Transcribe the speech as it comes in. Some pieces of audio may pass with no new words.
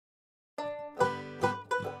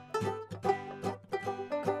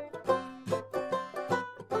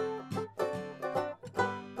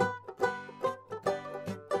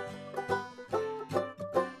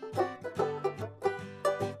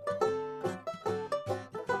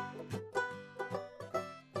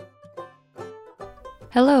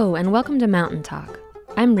Hello, and welcome to Mountain Talk.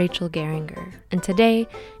 I'm Rachel Geringer, and today,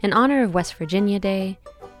 in honor of West Virginia Day,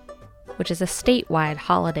 which is a statewide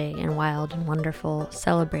holiday in Wild and Wonderful,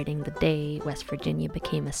 celebrating the day West Virginia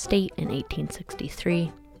became a state in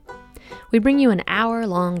 1863, we bring you an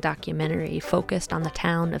hour-long documentary focused on the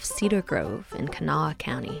town of Cedar Grove in Kanawha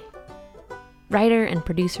County. Writer and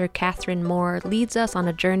producer Catherine Moore leads us on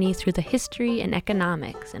a journey through the history and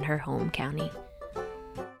economics in her home county.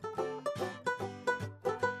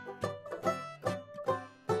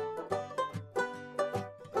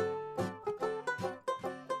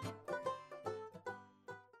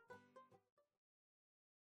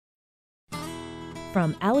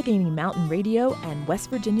 From Allegheny Mountain Radio and West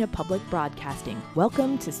Virginia Public Broadcasting,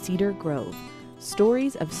 welcome to Cedar Grove,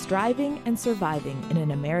 stories of striving and surviving in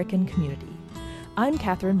an American community. I'm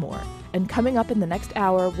Catherine Moore, and coming up in the next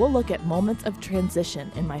hour, we'll look at moments of transition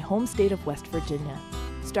in my home state of West Virginia,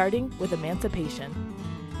 starting with emancipation.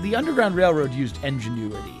 The Underground Railroad used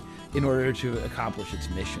ingenuity in order to accomplish its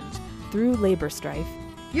missions. Through labor strife.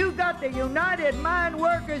 You've got the United Mine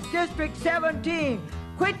Workers District 17.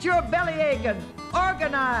 Quit your bellyaching.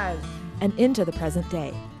 Organize. And into the present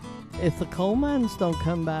day. If the coal mines don't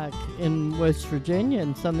come back in West Virginia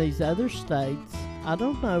and some of these other states, I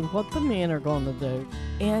don't know what the men are going to do.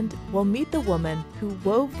 And we'll meet the woman who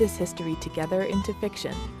wove this history together into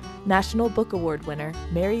fiction, National Book Award winner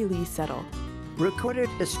Mary Lee Settle. Recorded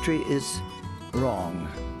history is wrong.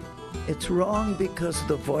 It's wrong because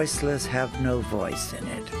the voiceless have no voice in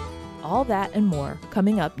it. All that and more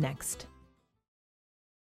coming up next.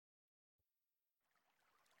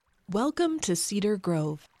 Welcome to Cedar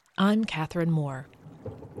Grove. I'm Catherine Moore.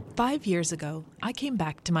 5 years ago, I came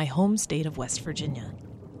back to my home state of West Virginia.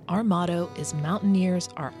 Our motto is Mountaineers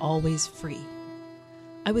are always free.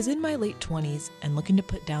 I was in my late 20s and looking to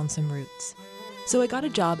put down some roots. So I got a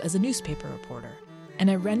job as a newspaper reporter, and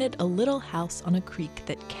I rented a little house on a creek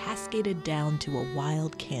that cascaded down to a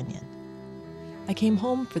wild canyon. I came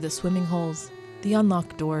home for the swimming holes, the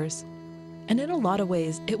unlocked doors, and in a lot of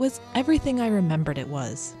ways, it was everything I remembered it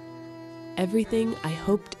was. Everything I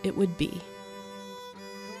hoped it would be.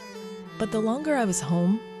 But the longer I was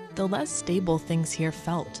home, the less stable things here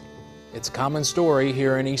felt. It's a common story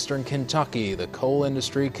here in eastern Kentucky. The coal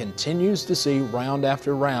industry continues to see round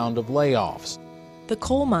after round of layoffs. The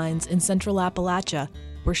coal mines in central Appalachia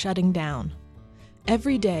were shutting down.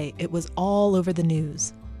 Every day it was all over the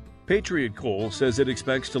news. Patriot Coal says it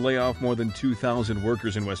expects to lay off more than 2,000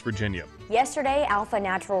 workers in West Virginia. Yesterday, Alpha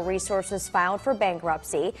Natural Resources filed for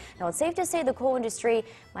bankruptcy. Now, it's safe to say the coal industry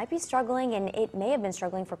might be struggling, and it may have been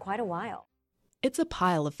struggling for quite a while. It's a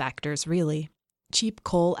pile of factors, really. Cheap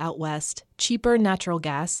coal out west, cheaper natural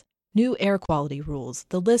gas, new air quality rules,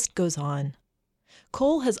 the list goes on.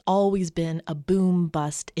 Coal has always been a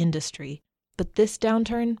boom-bust industry, but this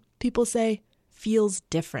downturn, people say, feels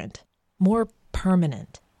different, more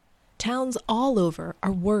permanent. Towns all over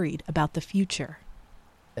are worried about the future.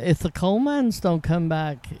 If the coal mines don't come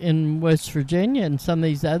back in West Virginia and some of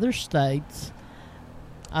these other states,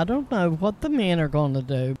 I don't know what the men are going to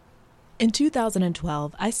do. In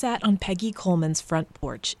 2012, I sat on Peggy Coleman's front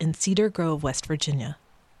porch in Cedar Grove, West Virginia.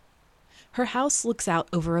 Her house looks out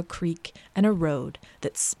over a creek and a road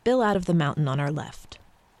that spill out of the mountain on our left.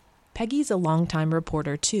 Peggy's a longtime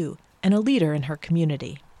reporter, too, and a leader in her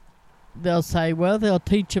community. They'll say, well, they'll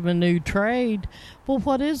teach them a new trade. Well,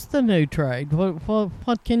 what is the new trade?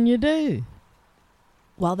 What can you do?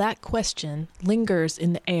 While that question lingers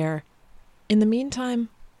in the air, in the meantime,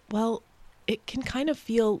 well, it can kind of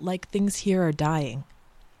feel like things here are dying.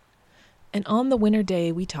 And on the winter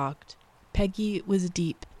day we talked, Peggy was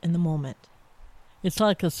deep in the moment. It's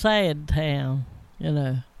like a sad town, you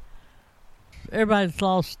know. Everybody's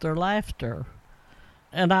lost their laughter,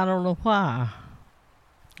 and I don't know why.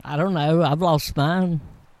 I don't know. I've lost mine.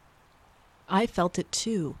 I felt it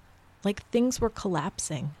too, like things were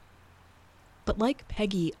collapsing. But like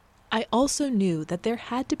Peggy, I also knew that there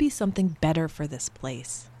had to be something better for this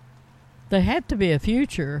place. There had to be a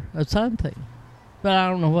future of something, but I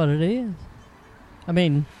don't know what it is. I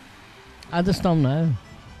mean, I just don't know.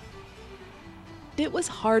 It was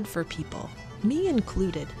hard for people, me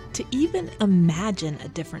included, to even imagine a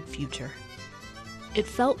different future. It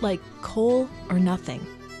felt like coal or nothing,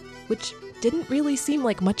 which didn't really seem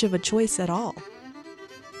like much of a choice at all.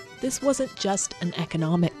 This wasn't just an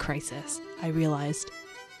economic crisis, I realized.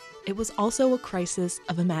 It was also a crisis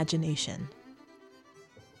of imagination.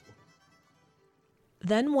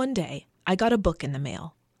 Then one day, I got a book in the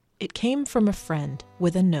mail. It came from a friend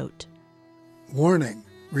with a note. Warning,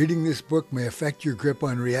 reading this book may affect your grip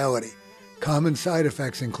on reality. Common side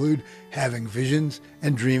effects include having visions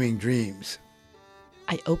and dreaming dreams.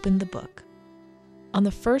 I opened the book. On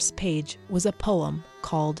the first page was a poem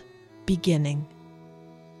called Beginning.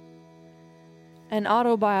 An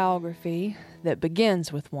autobiography that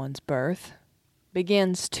begins with one's birth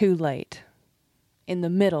begins too late, in the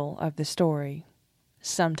middle of the story,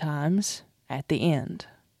 sometimes at the end.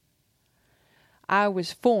 I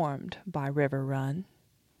was formed by River Run,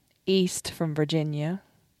 east from Virginia,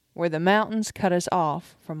 where the mountains cut us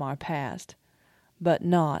off from our past, but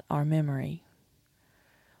not our memory.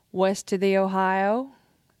 West of the Ohio,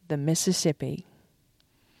 the Mississippi.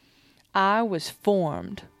 I was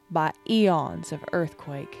formed by eons of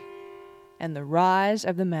earthquake, and the rise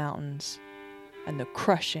of the mountains, and the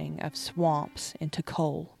crushing of swamps into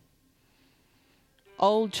coal.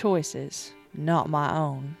 Old choices, not my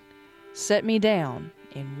own, set me down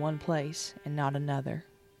in one place and not another.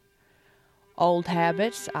 Old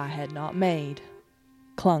habits I had not made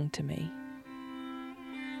clung to me.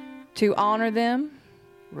 To honor them,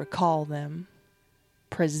 recall them,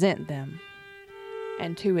 present them,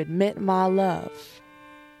 and to admit my love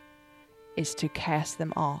is to cast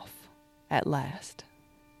them off at last.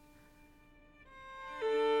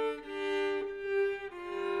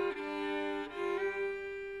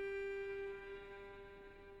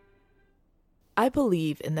 I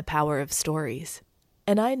believe in the power of stories,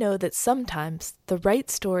 and I know that sometimes the right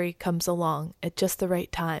story comes along at just the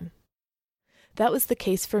right time. That was the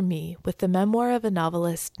case for me with the memoir of a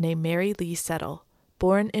novelist named Mary Lee Settle,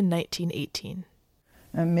 born in 1918.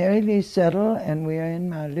 I'm Mary Lee Settle, and we are in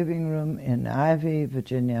my living room in Ivy,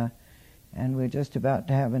 Virginia, and we're just about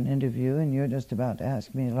to have an interview, and you're just about to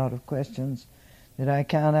ask me a lot of questions that I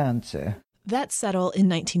can't answer. That's Settle in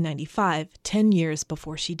 1995, 10 years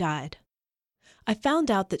before she died. I found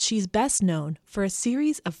out that she's best known for a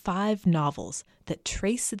series of 5 novels that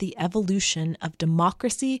trace the evolution of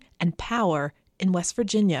democracy and power in West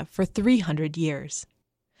Virginia for 300 years.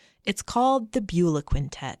 It's called The Beulah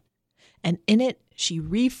Quintet, and in it she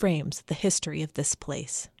reframes the history of this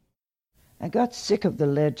place. I got sick of the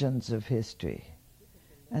legends of history.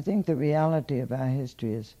 I think the reality of our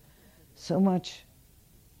history is so much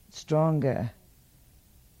stronger,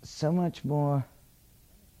 so much more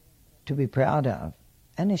to be proud of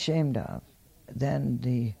and ashamed of than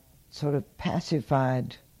the sort of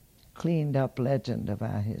pacified, cleaned up legend of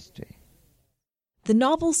our history. The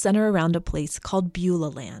novels center around a place called Beulah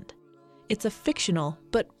Land. It's a fictional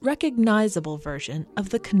but recognizable version of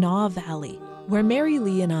the Kanawha Valley, where Mary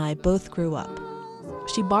Lee and I both grew up.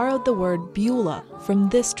 She borrowed the word Beulah from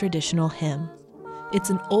this traditional hymn. It's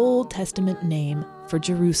an Old Testament name for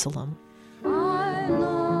Jerusalem.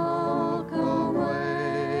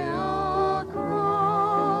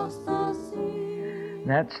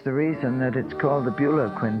 That's the reason that it's called the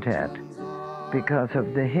Beulah Quintet, because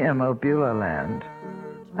of the hymn of Beulah Land.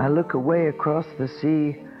 I look away across the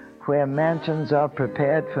sea where mansions are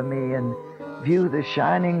prepared for me and view the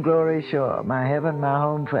shining glory shore, my heaven, my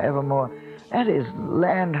home forevermore. That is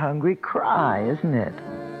land-hungry cry, isn't it?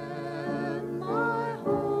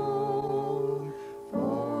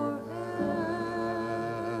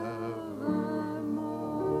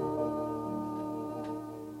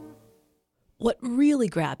 What really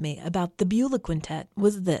grabbed me about the Beulah Quintet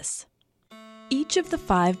was this. Each of the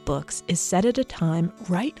 5 books is set at a time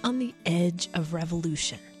right on the edge of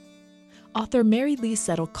revolution. Author Mary Lee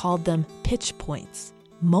Settle called them pitch points,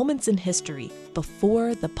 moments in history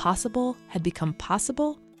before the possible had become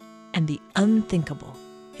possible and the unthinkable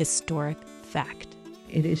historic fact.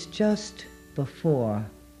 It is just before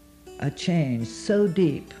a change so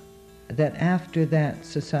deep that after that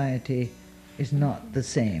society is not the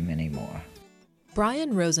same anymore.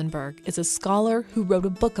 Brian Rosenberg is a scholar who wrote a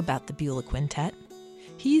book about the Beulah Quintet.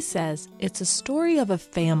 He says it's a story of a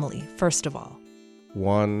family, first of all.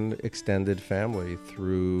 One extended family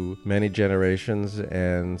through many generations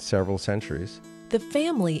and several centuries. The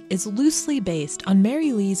family is loosely based on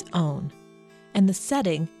Mary Lee's own, and the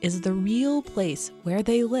setting is the real place where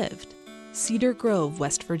they lived, Cedar Grove,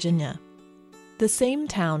 West Virginia, the same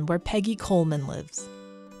town where Peggy Coleman lives.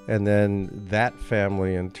 And then that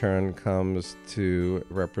family in turn comes to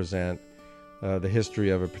represent the history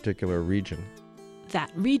of a particular region.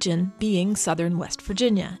 That region being southern West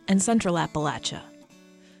Virginia and central Appalachia.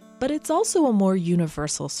 But it's also a more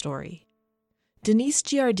universal story. Denise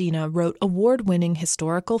Giardina wrote award-winning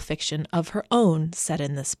historical fiction of her own set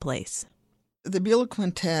in this place. The Beulah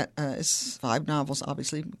Quintet is 5 novels,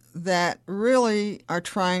 obviously, that really are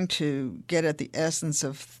trying to get at the essence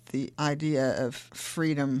of the idea of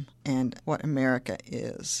freedom and what America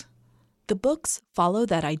is. The books follow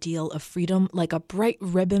that ideal of freedom like a bright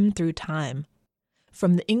ribbon through time,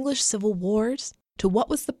 from the English Civil Wars to what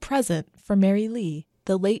was the present for Mary Lee.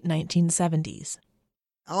 the late 1970s.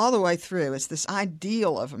 All the way through, it's this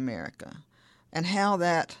ideal of America and how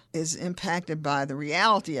that is impacted by the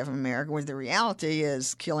reality of America, where the reality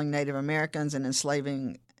is killing Native Americans and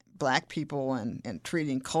enslaving black people and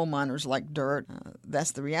treating coal miners like dirt.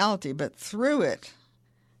 That's the reality. But through it,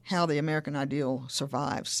 how the American ideal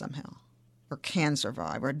survives somehow, or can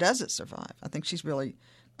survive, or does it survive? I think she's really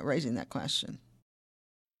raising that question.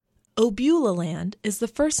 O Beulah Land is the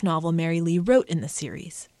first novel Mary Lee wrote in the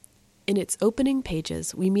series. In its opening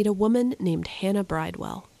pages, we meet a woman named Hannah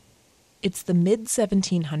Bridewell. It's the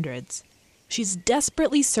mid-1700s. She's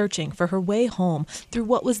desperately searching for her way home through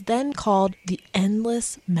what was then called the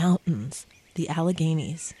Endless Mountains, the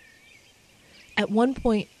Alleghenies. At one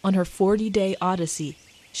point on her 40-day odyssey,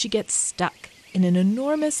 she gets stuck in an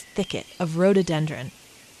enormous thicket of rhododendron.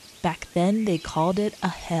 Back then, they called it a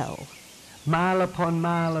hell. Mile upon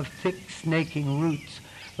mile of thick snaking roots,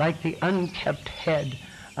 like the unkept head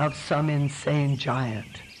of some insane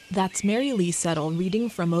giant. That's Mary Lee Settle reading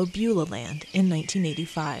from O Beulah Land in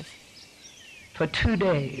 1985. For 2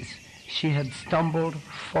 days, she had stumbled,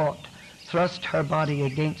 fought, thrust her body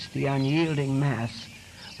against the unyielding mass,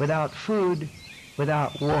 without food,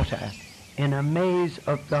 without water, in a maze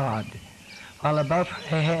of God, while above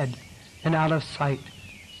her head and out of sight,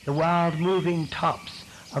 the wild moving tops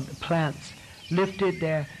of the plants lifted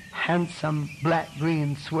their handsome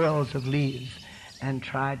black-green swirls of leaves and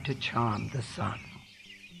tried to charm the sun.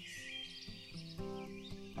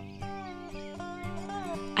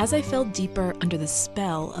 As I fell deeper under the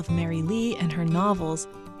spell of Mary Lee and her novels,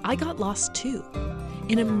 I got lost too,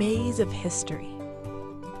 in a maze of history.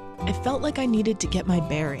 I felt like I needed to get my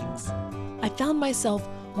bearings. I found myself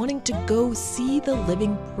wanting to go see the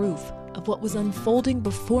living proof of what was unfolding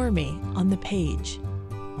before me on the page.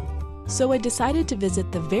 So I decided to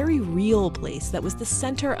visit the very real place that was the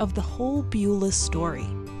center of the whole Beulah story,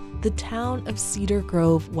 the town of Cedar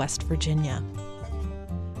Grove, West Virginia.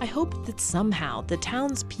 I hoped that somehow the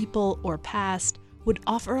town's people or past would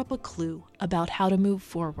offer up a clue about how to move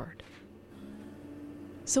forward.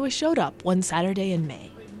 So I showed up one Saturday in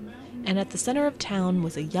May, and at the center of town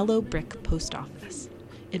was a yellow brick post office.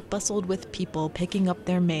 It bustled with people picking up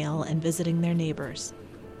their mail and visiting their neighbors.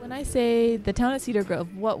 When I say the town of Cedar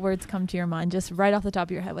Grove, what words come to your mind just right off the top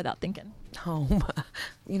of your head without thinking? Home.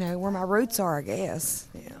 You know, where my roots are, I guess.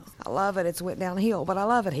 Yeah. I love it. It's went downhill, but I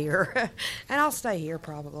love it here. And I'll stay here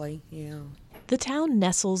probably, yeah. The town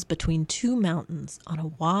nestles between two mountains on a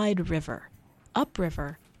wide river.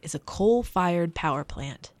 Upriver is a coal-fired power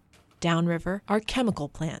plant. Downriver are chemical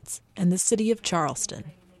plants and the city of Charleston.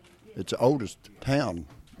 It's the oldest town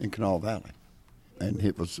in Kanawha Valley. And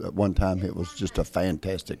it was, at one time, it was just a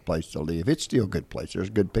fantastic place to live. It's still a good place.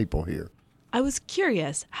 There's good people here. I was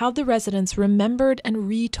curious how the residents remembered and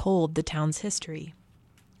retold the town's history.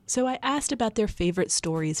 So I asked about their favorite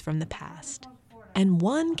stories from the past. And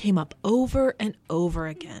one came up over and over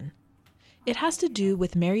again. It has to do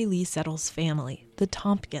with Mary Lee Settle's family, the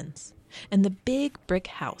Tompkins, and the big brick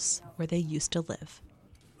house where they used to live.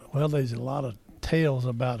 Well, there's a lot of tales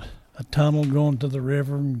about a tunnel going to the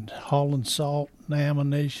river and hauling salt and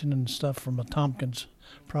ammunition and stuff from a Tompkins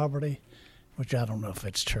property, which I don't know if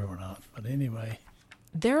it's true or not, but anyway.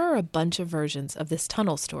 There are a bunch of versions of this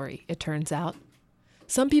tunnel story, it turns out.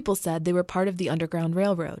 Some people said they were part of the Underground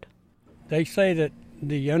Railroad. They say that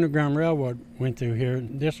the Underground Railroad went through here.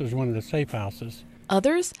 This was one of the safe houses.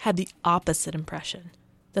 Others had the opposite impression,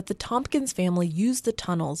 that the Tompkins family used the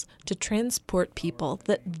tunnels to transport people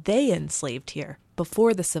that they enslaved here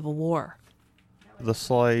before the Civil War. The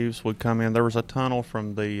slaves would come in. There was a tunnel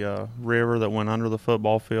from the river that went under the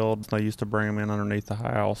football field. They used to bring them in underneath the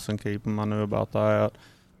house and keep them. I knew about that.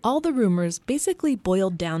 All the rumors basically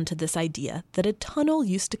boiled down to this idea that a tunnel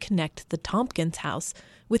used to connect the Tompkins house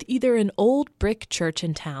with either an old brick church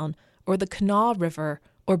in town or the Kanawha River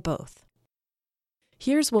or both.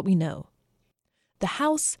 Here's what we know. The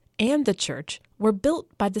house and the church were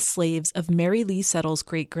built by the slaves of Mary Lee Settle's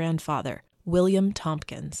great-grandfather, William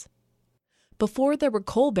Tompkins. Before there were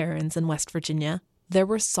coal barons in West Virginia, there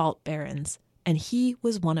were salt barons, and he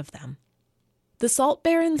was one of them. The salt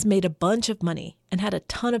barons made a bunch of money and had a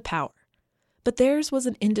ton of power, but theirs was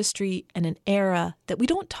an industry and an era that we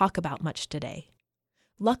don't talk about much today.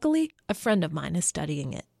 Luckily, a friend of mine is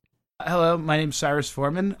studying it. Hello, my name's Cyrus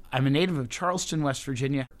Foreman. I'm a native of Charleston, West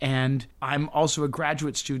Virginia, and I'm also a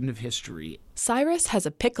graduate student of history. Cyrus has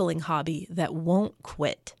a pickling hobby that won't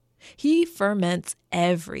quit. He ferments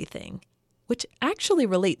everything, which actually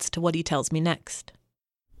relates to what he tells me next.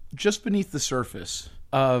 Just beneath the surface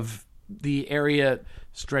of the area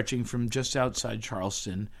stretching from just outside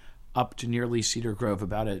Charleston up to nearly Cedar Grove,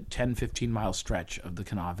 about a 10, 15-mile stretch of the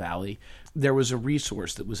Kanawha Valley, there was a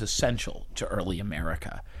resource that was essential to early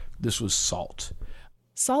America. This was salt.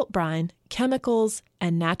 Salt brine, chemicals,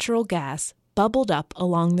 and natural gas bubbled up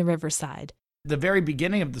along the riverside. The very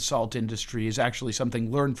beginning of the salt industry is actually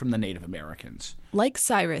something learned from the Native Americans. Like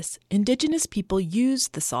Cyrus, indigenous people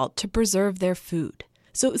used the salt to preserve their food,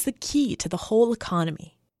 so it was the key to the whole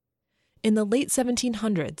economy. In the late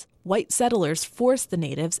 1700s, white settlers forced the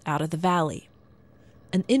natives out of the valley.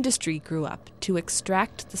 An industry grew up to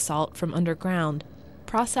extract the salt from underground,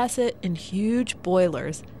 process it in huge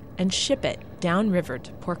boilers, and ship it downriver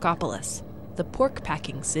to Porkopolis, the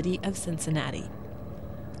pork-packing city of Cincinnati.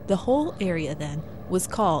 The whole area then was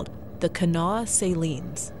called the Kanawha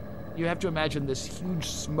Salines. You have to imagine this huge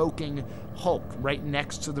smoking hulk right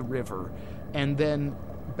next to the river, and then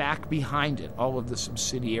back behind it, all of the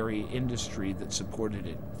subsidiary industry that supported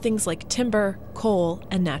it. Things like timber, coal,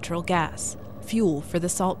 and natural gas, fuel for the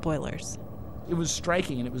salt boilers. It was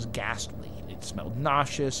striking and it was ghastly. It smelled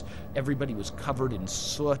nauseous. Everybody was covered in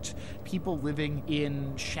soot. People living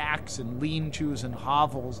in shacks and lean-tos and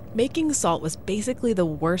hovels. Making salt was basically the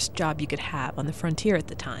worst job you could have on the frontier at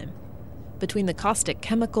the time. Between the caustic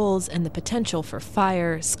chemicals and the potential for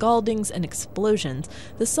fire, scaldings, and explosions,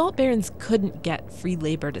 the salt barons couldn't get free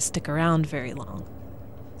labor to stick around very long.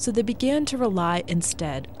 So they began to rely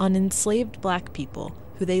instead on enslaved black people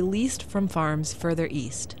who they leased from farms further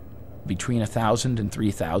east. Between 1,000 and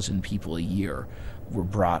 3,000 people a year were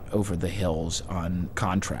brought over the hills on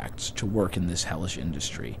contracts to work in this hellish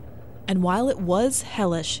industry. And while it was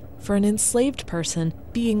hellish, for an enslaved person,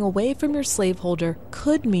 being away from your slaveholder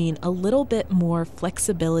could mean a little bit more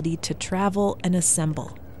flexibility to travel and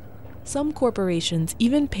assemble. Some corporations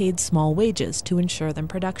even paid small wages to ensure them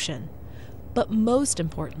production. But most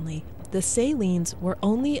importantly, the Salines were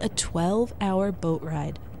only a 12-hour boat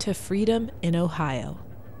ride to freedom in Ohio.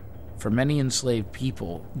 For many enslaved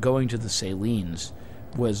people, going to the Salines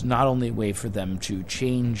was not only a way for them to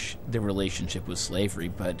change their relationship with slavery,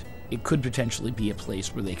 but it could potentially be a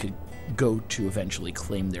place where they could go to eventually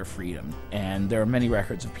claim their freedom. And there are many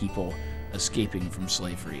records of people escaping from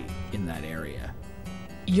slavery in that area.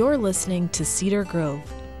 You're listening to Cedar Grove,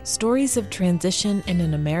 stories of transition in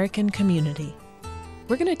an American community.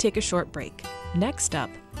 We're going to take a short break. Next up,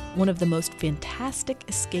 one of the most fantastic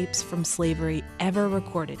escapes from slavery ever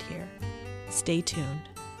recorded here. Stay tuned.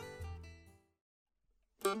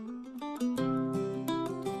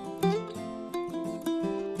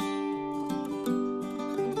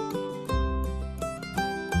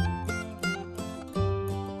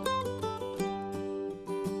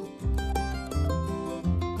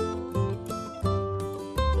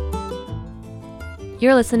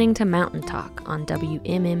 You're listening to Mountain Talk on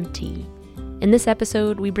WMMT. In this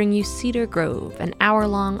episode, we bring you Cedar Grove, an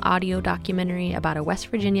hour-long audio documentary about a West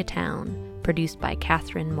Virginia town, produced by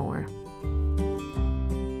Catherine Moore.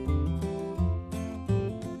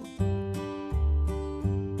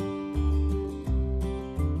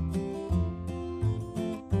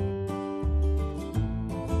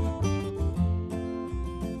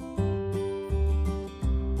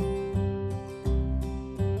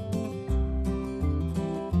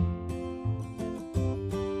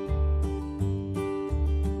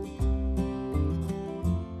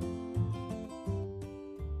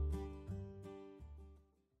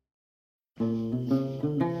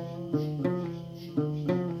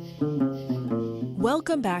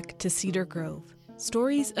 Welcome back to Cedar Grove,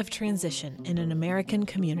 stories of transition in an American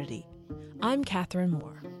community. I'm Catherine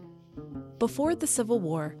Moore. Before the Civil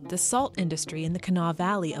War, the salt industry in the Kanawha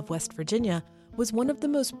Valley of West Virginia was one of the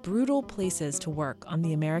most brutal places to work on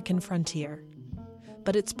the American frontier.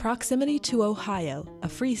 But its proximity to Ohio, a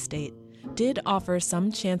free state, did offer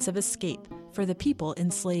some chance of escape for the people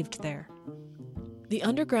enslaved there. The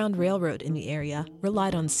Underground Railroad in the area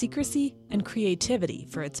relied on secrecy and creativity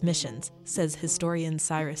for its missions, says historian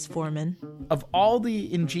Cyrus Foreman. Of all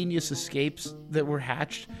the ingenious escapes that were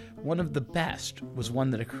hatched, one of the best was one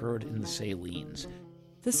that occurred in the Salines.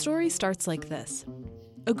 The story starts like this.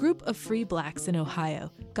 A group of free blacks in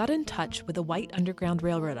Ohio got in touch with a white Underground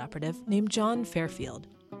Railroad operative named John Fairfield.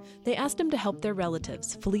 They asked him to help their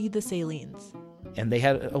relatives flee the Salines. And they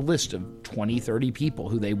had a list of 20, 30 people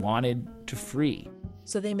who they wanted to free.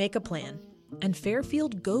 So they make a plan, and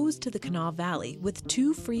Fairfield goes to the Kanawha Valley with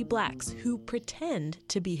two free blacks who pretend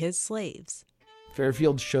to be his slaves.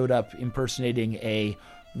 Fairfield showed up impersonating a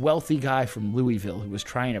wealthy guy from Louisville who was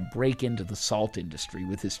trying to break into the salt industry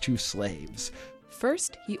with his two slaves.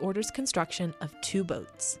 First, he orders construction of 2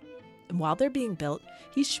 boats. And while they're being built,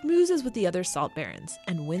 he schmoozes with the other salt barons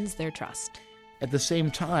and wins their trust. At the same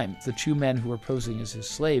time, the two men who are posing as his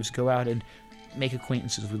slaves go out and make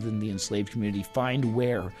acquaintances within the enslaved community, find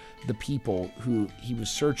where the people who he was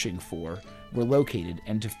searching for were located,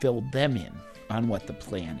 and to fill them in on what the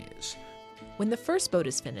plan is. When the first boat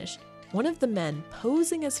is finished, one of the men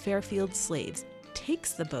posing as Fairfield's slaves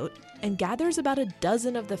takes the boat and gathers about a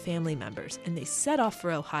dozen of the family members, and they set off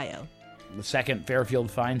for Ohio. The second Fairfield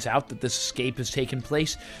finds out that this escape has taken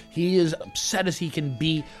place, he is upset as he can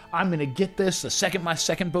be. I'm going to get this. The second my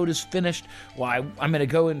second boat is finished, I'm going to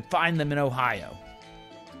go and find them in Ohio.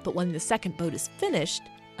 But when the second boat is finished,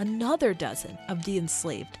 another dozen of the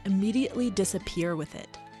enslaved immediately disappear with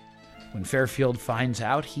it. When Fairfield finds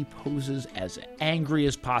out, he poses as angry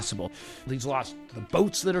as possible. He's lost the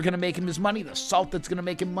boats that are going to make him his money, the salt that's going to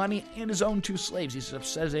make him money, and his own two slaves. He's as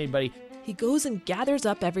upset as anybody. He goes and gathers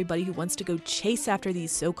up everybody who wants to go chase after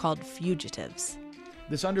these so-called fugitives.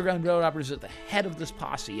 This Underground Railroad operator is at the head of this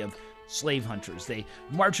posse of slave hunters. They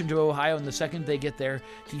march into Ohio, and the second they get there,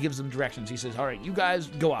 he gives them directions. He says, all right, you guys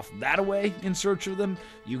go off that way in search of them.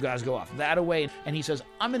 You guys go off that way. And he says,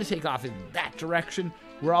 I'm going to take off in that direction.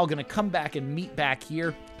 We're all going to come back and meet back here.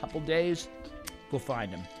 A couple days, we'll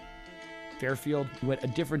find him. Fairfield went a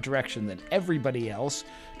different direction than everybody else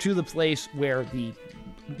to the place where the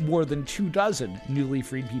more than 24 newly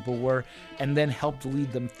freed people were, and then helped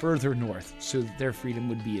lead them further north so that their freedom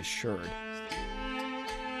would be assured.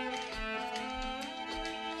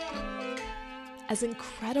 As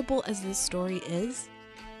incredible as this story is,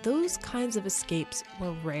 those kinds of escapes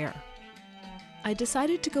were rare. I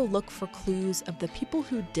decided to go look for clues of the people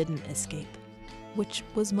who didn't escape, which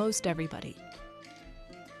was most everybody.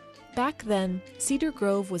 Back then, Cedar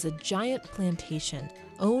Grove was a giant plantation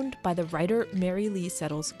owned by the writer Mary Lee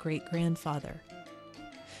Settle's great-grandfather.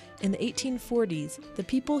 In the 1840s, the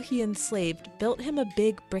people he enslaved built him a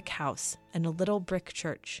big brick house and a little brick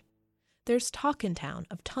church. There's talk in town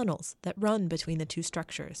of tunnels that run between the two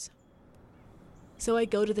structures. So I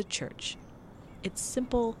go to the church. It's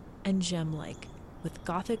simple and gem-like, with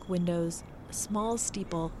Gothic windows, a small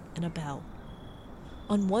steeple, and a bell.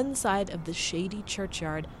 On one side of the shady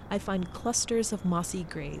churchyard, I find clusters of mossy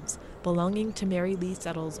graves belonging to Mary Lee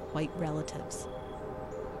Settle's white relatives.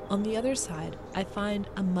 On the other side, I find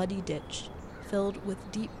a muddy ditch filled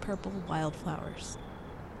with deep purple wildflowers.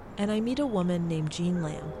 And I meet a woman named Jean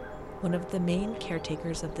Lamb, one of the main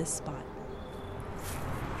caretakers of this spot.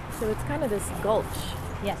 So it's kind of this gulch.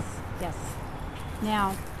 Yes, yes.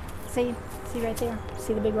 Now, see right there?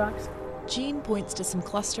 See the big rocks? Jean points to some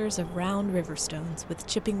clusters of round river stones with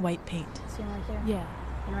chipping white paint. See them right there? Yeah.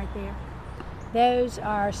 And right there? Those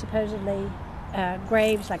are supposedly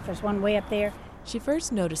graves, like there's one way up there. She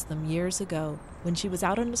first noticed them years ago when she was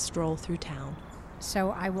out on a stroll through town.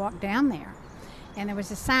 So I walked down there, and there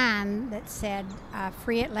was a sign that said,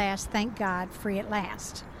 free at last, thank God, free at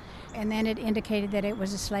last. And then it indicated that it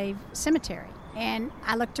was a slave cemetery. And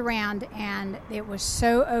I looked around, and it was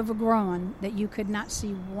so overgrown that you could not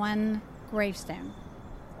see one gravestone.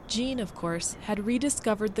 Jean, of course, had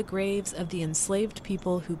rediscovered the graves of the enslaved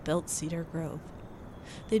people who built Cedar Grove.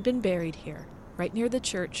 They'd been buried here, right near the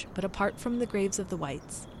church, but apart from the graves of the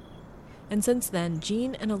whites. And since then,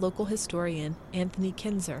 Jean and a local historian, Anthony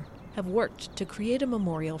Kinzer, have worked to create a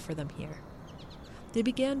memorial for them here. They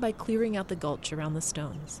began by clearing out the gulch around the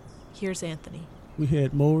stones. Here's Anthony. We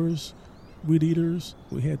had mowers, weed eaters.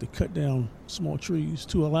 We had to cut down small trees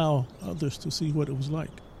to allow others to see what it was like.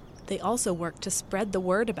 They also worked to spread the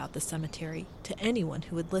word about the cemetery to anyone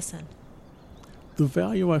who would listen. The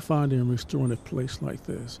value I find in restoring a place like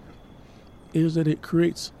this is that it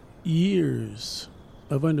creates years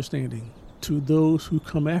of understanding to those who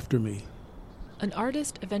come after me. An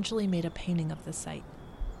artist eventually made a painting of the site,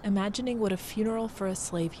 imagining what a funeral for a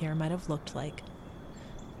slave here might have looked like.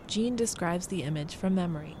 Jean describes the image from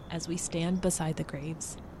memory as we stand beside the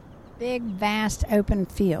graves. Big, vast, open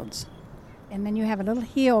fields. And then you have a little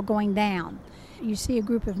hill going down. You see a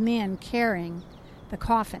group of men carrying the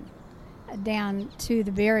coffin down to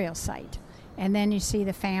the burial site. And then you see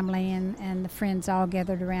the family and the friends all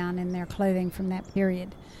gathered around in their clothing from that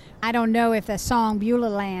period. I don't know if the song Beulah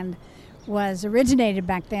Land was originated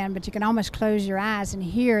back then, but you can almost close your eyes and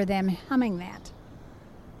hear them humming that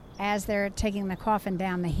as they're taking the coffin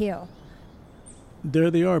down the hill.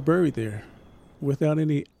 There they are buried there without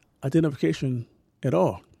any identification at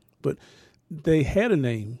all. But they had a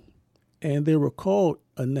name, and they were called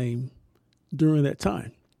a name during that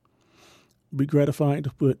time. It'd be gratifying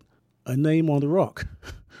to put a name on the rock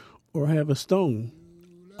or have a stone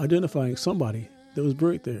identifying somebody that was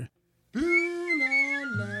buried there.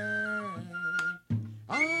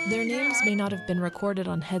 Their names may not have been recorded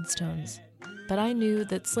on headstones, but I knew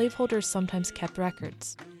that slaveholders sometimes kept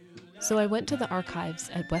records. So I went to the archives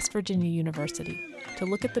at West Virginia University to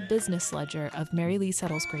look at the business ledger of Mary Lee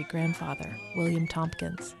Settle's great-grandfather, William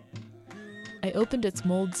Tompkins. I opened its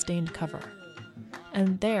mold-stained cover,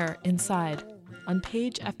 and there, inside, on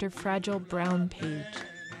page after fragile brown page,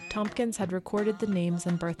 Tompkins had recorded the names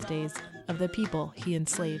and birthdays of the people he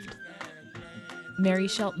enslaved. Mary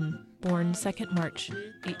Shelton, born 2nd March,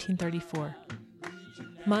 1834.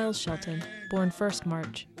 Miles Shelton, born 1st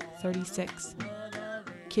March, 36.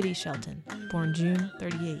 Kitty Shelton, born June,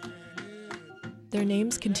 38. Their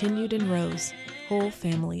names continued in rows, whole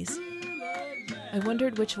families. I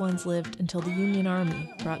wondered which ones lived until the Union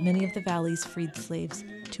Army brought many of the Valley's freed slaves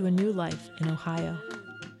to a new life in Ohio,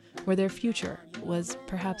 where their future was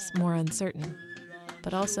perhaps more uncertain,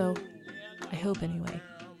 but also, I hope anyway,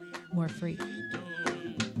 more free.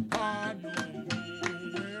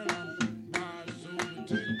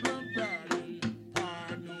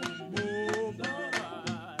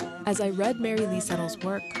 As I read Mary Lee Settle's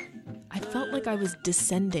work, I felt like I was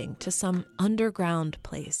descending to some underground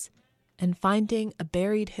place and finding a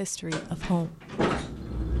buried history of home.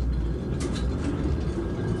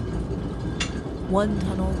 One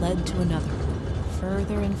tunnel led to another,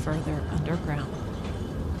 further and further underground.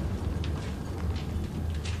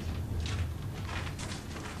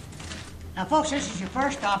 Now, folks, this is your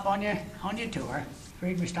first stop on your tour. The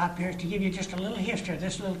reason we stopped here is to give you just a little history of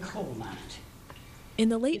this little coal mine. In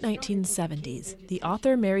the late 1970s, the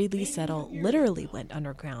author Mary Lee Settle literally went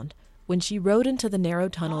underground when she rode into the narrow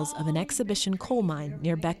tunnels of an exhibition coal mine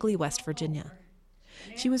near Beckley, West Virginia.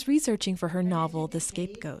 She was researching for her novel, The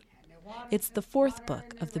Scapegoat. It's the 4th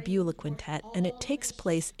book of the Beulah Quintet, and it takes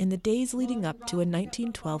place in the days leading up to a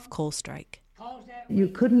 1912 coal strike. You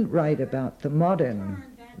couldn't write about the modern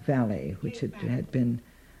valley, which had been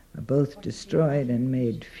both destroyed and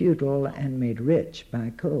made feudal and made rich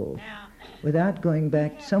by coal, without going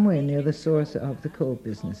back somewhere near the source of the coal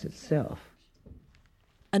business itself.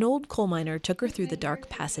 An old coal miner took her through the dark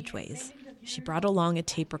passageways. She brought along a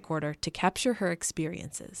tape recorder to capture her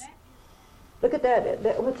experiences. Look at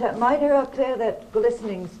that. What's that miter up there, that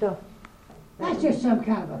glistening stuff? That's just some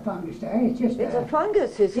kind of a fungus there. It's a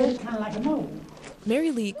fungus, is it? It's kind of like a mold.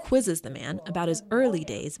 Mary Lee quizzes the man about his early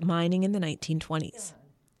days mining in the 1920s.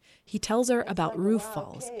 He tells her about roof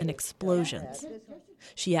falls and explosions.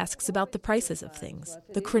 She asks about the prices of things,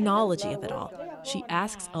 the chronology of it all. She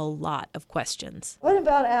asks a lot of questions. What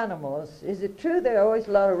about animals? Is it true there are always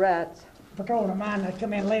a lot of rats? Patrol of mine would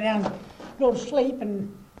come in, lay down, go to sleep,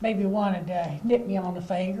 and maybe one would nip me on the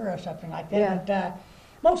finger or something like that. Yeah.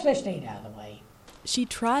 But mostly stayed out of the way. She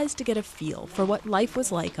tries to get a feel for what life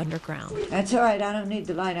was like underground. That's all right. I don't need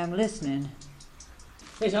the light. I'm listening.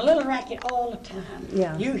 There's a little racket all the time.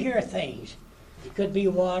 Yeah. You hear things. It could be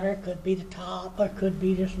water, could be the top, or it could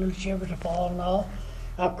be just little shivers falling off.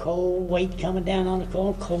 A coal weight coming down on the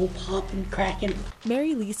coal popping, cracking.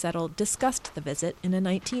 Mary Lee Settle discussed the visit in a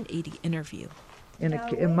 1980 interview. In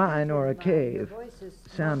a mine or a cave,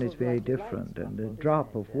 sound is very different, and the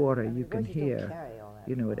drop of water you can hear,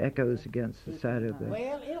 it echoes against the side of the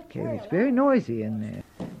cave. It's very noisy in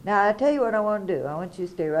there. Now, I'll tell you what I want to do. I want you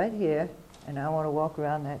to stay right here, and I want to walk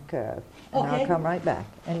around that curve. And Okay. I'll come right back.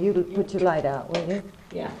 And you put your light out, will you?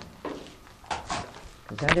 Yeah.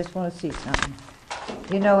 Because I just want to see something.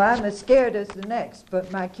 I'm as scared as the next,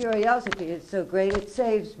 but my curiosity is so great it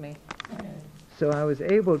saves me. So I was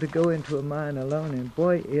able to go into a mine alone, and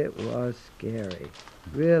boy, it was scary,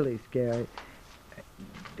 really scary.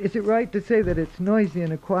 Is it right to say that it's noisy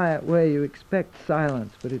in a quiet way? You expect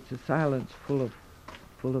silence, but it's a silence full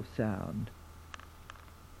of sound.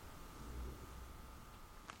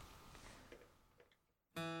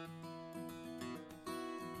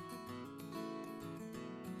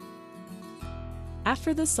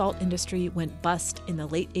 After the salt industry went bust in the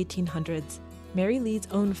late 1800s, Mary Lee's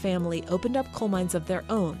own family opened up coal mines of their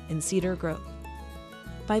own in Cedar Grove.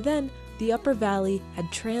 By then, the Upper Valley had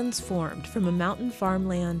transformed from a mountain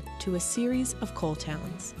farmland to a series of coal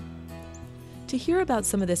towns. To hear about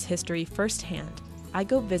some of this history firsthand, I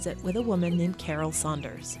go visit with a woman named Carol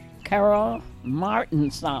Saunders. Carol Martin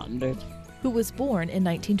Saunders. Who was born in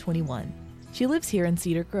 1921. She lives here in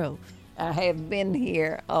Cedar Grove. I have been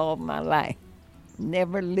here all my life.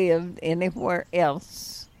 Never lived anywhere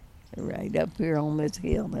else. Right up here on this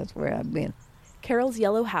hill, that's where I've been. Carol's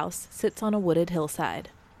yellow house sits on a wooded hillside.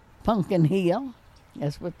 Pumpkin Hill.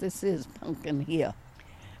 That's what this is, Pumpkin Hill.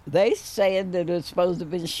 They said that it was supposed to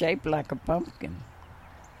be shaped like a pumpkin.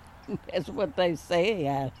 That's what they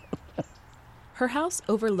say. Her house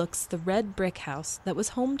overlooks the red brick house that was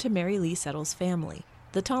home to Mary Lee Settle's family,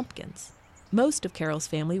 the Tompkins. Most of Carol's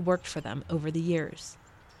family worked for them over the years.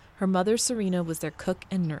 Her mother, Serena, was their cook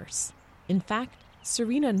and nurse. In fact,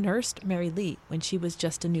 Serena nursed Mary Lee when she was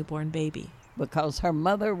just a newborn baby. Because her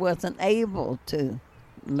mother wasn't able to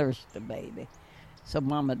nurse the baby, so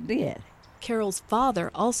Mama did. Carol's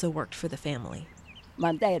father also worked for the family.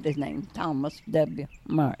 My dad is named Thomas W.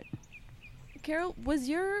 Martin. Carol, was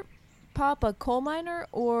your pop a coal miner,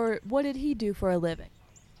 or what did he do for a living?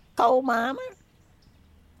 Coal miner.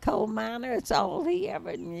 Coal miner, it's all he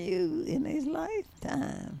ever knew in his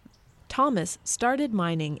lifetime. Thomas started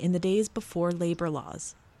mining in the days before labor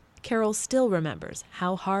laws. Carol still remembers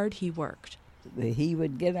how hard he worked. He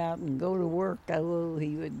would get out and go to work. Oh,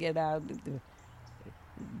 he would get out at the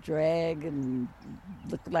drag and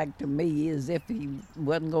look like to me as if he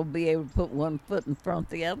wasn't going to be able to put one foot in front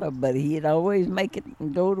of the other, but he'd always make it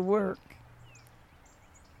and go to work.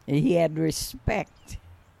 And he had respect.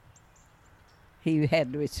 He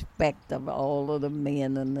had respect of all of the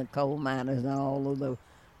men and the coal miners and all of the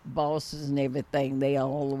bosses and everything. They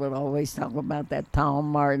all would always talk about that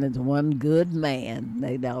Tom Martin as one good man.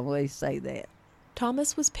 They'd always say that.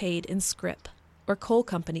 Thomas was paid in scrip, or coal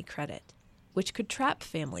company credit, which could trap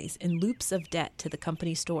families in loops of debt to the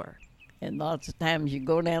company store. And lots of times you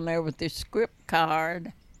go down there with your scrip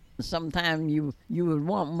card. Sometimes you would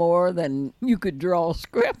want more than you could draw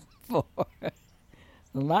scrip for.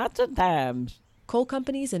 Lots of times. Coal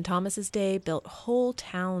companies in Thomas's day built whole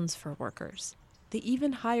towns for workers. They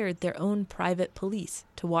even hired their own private police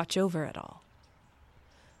to watch over it all.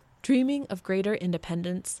 Dreaming of greater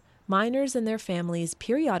independence, miners and their families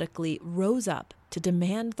periodically rose up to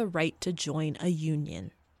demand the right to join a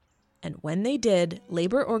union. And when they did,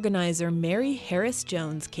 labor organizer Mary Harris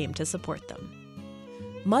Jones came to support them.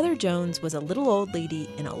 Mother Jones was a little old lady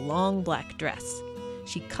in a long black dress.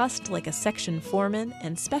 She cussed like a section foreman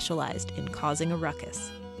and specialized in causing a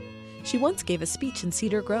ruckus. She once gave a speech in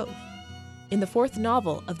Cedar Grove. In the fourth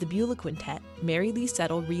novel of the Beulah Quintet, Mary Lee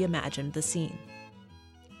Settle reimagined the scene.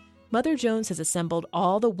 Mother Jones has assembled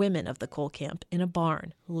all the women of the coal camp in a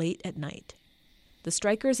barn late at night. The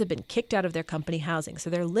strikers have been kicked out of their company housing, so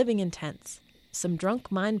they're living in tents. Some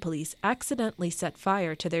drunk mine police accidentally set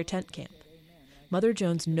fire to their tent camp. Mother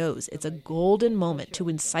Jones knows it's a golden moment to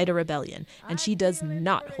incite a rebellion, and she does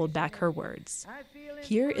not hold back her words.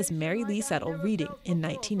 Here is Mary Lee Settle reading in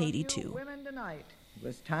 1982. It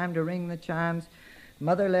was time to ring the chimes.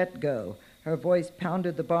 Mother let go. Her voice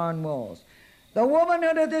pounded the barn walls. The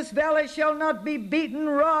womanhood of this valley shall not be beaten,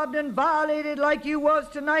 robbed, and violated like you was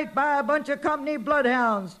tonight by a bunch of company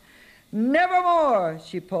bloodhounds. Nevermore.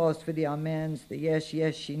 She paused for the amens. The yes,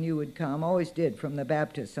 yes she knew would come, always did, from the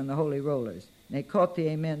Baptists and the Holy Rollers. They caught the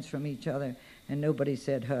amens from each other, and nobody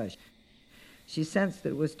said hush. She sensed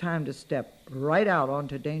that it was time to step right out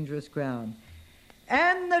onto dangerous ground.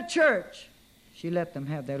 And the church. She let them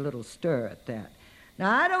have their little stir at that.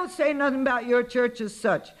 Now, I don't say nothing about your church as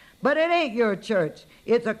such, but it ain't your church.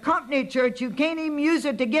 It's a company church. You can't even use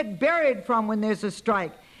it to get buried from when there's a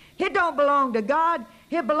strike. It don't belong to God.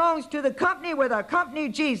 It belongs to the company with a company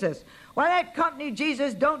Jesus. Why, that company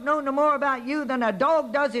Jesus don't know no more about you than a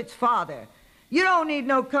dog does its father. You don't need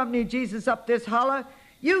no company Jesus up this holler.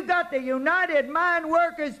 You got the United Mine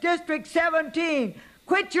Workers District 17.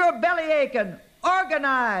 Quit your belly aching.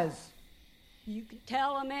 Organize. You can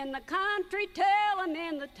tell 'em in the country, tell 'em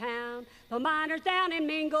in the town. The miners down in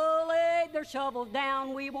Mingo laid their shovels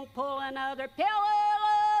down. We won't pull another pillow,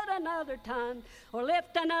 load another ton, or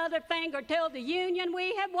lift another finger till the union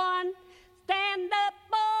we have won. Stand up,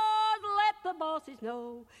 boys, let the bosses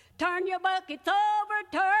know. Turn your buckets over,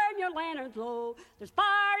 turn your lanterns low. There's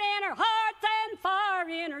fire in our hearts and fire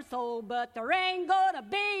in our soul, but there ain't gonna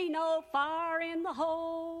be no fire in the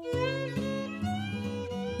hole.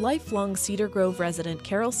 Lifelong Cedar Grove resident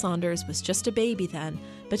Carol Saunders was just a baby then,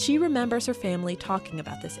 but she remembers her family talking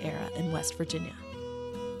about this era in West Virginia.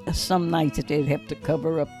 Some nights they'd have to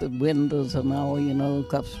cover up the windows and all,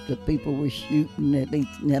 because the people were shooting at each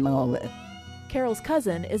and all that. Carol's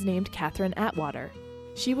cousin is named Catherine Atwater.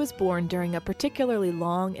 She was born during a particularly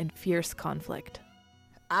long and fierce conflict.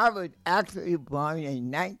 I was actually born in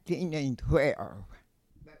 1912.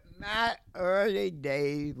 My early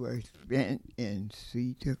days were spent in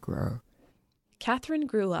Cedar Grove. Catherine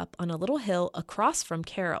grew up on a little hill across from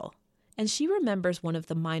Carol, and she remembers one of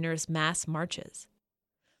the miners' mass marches.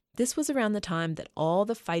 This was around the time that all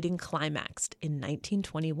the fighting climaxed in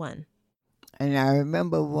 1921. And I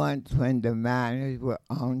remember once when the miners were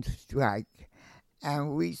on strike,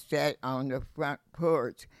 and we sat on the front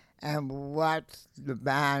porch and watched the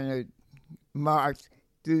miners march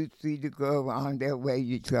through Cedar Grove on their way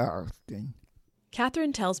to Charleston.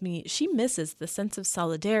 Catherine tells me she misses the sense of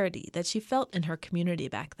solidarity that she felt in her community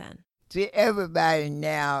back then. See, everybody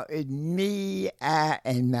now is me, I,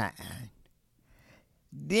 and mine.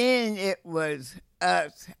 Then it was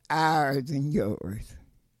us, ours, and yours.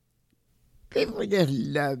 People just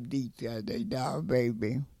loved each other, dog,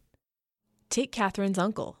 baby. Take Catherine's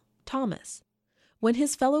uncle, Thomas. When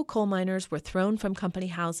his fellow coal miners were thrown from company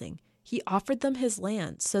housing, he offered them his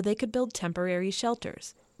land so they could build temporary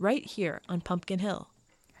shelters right here on Pumpkin Hill.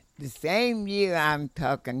 The same year I'm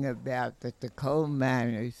talking about that the coal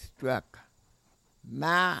miners struck,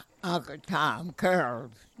 my Uncle Tom,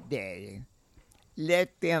 Carl's daddy,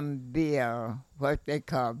 let them build what they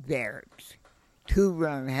call barracks,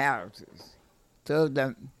 2-room houses, so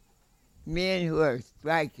the men who are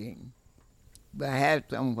striking will have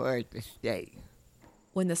somewhere to stay.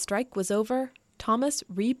 When the strike was over, Thomas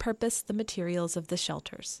repurposed the materials of the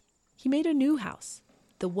shelters. He made a new house,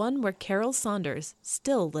 the one where Carol Saunders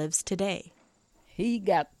still lives today. He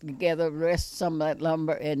got together, the rest of some of that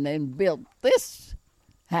lumber, and then built this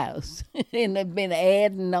house. And they've been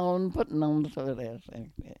adding on, putting on to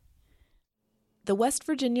it. The West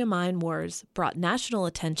Virginia Mine Wars brought national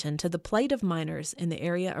attention to the plight of miners in the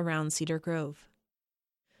area around Cedar Grove.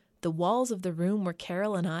 The walls of the room where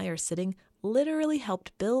Carol and I are sitting literally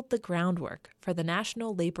helped build the groundwork for the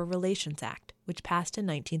National Labor Relations Act, which passed in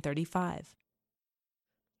 1935.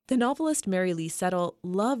 The novelist Mary Lee Settle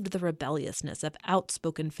loved the rebelliousness of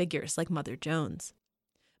outspoken figures like Mother Jones.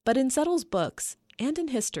 But in Settle's books, and in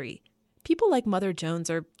history, people like Mother Jones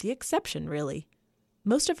are the exception, really.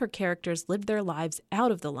 Most of her characters lived their lives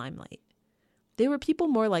out of the limelight. They were people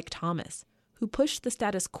more like Thomas, who pushed the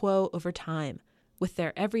status quo over time with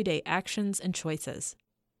their everyday actions and choices.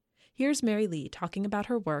 Here's Mary Lee talking about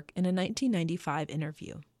her work in a 1995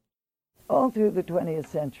 interview. All through the 20th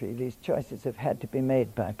century, these choices have had to be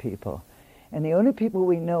made by people. And the only people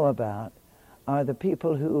we know about are the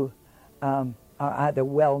people who are either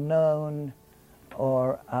well-known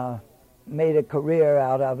or made a career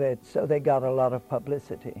out of it, so they got a lot of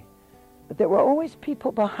publicity. But there were always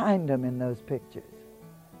people behind them in those pictures.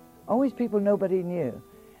 Always people nobody knew.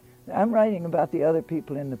 I'm writing about the other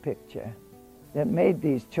people in the picture that made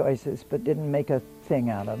these choices but didn't make a thing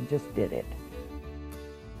out of them, just did it.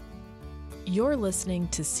 You're listening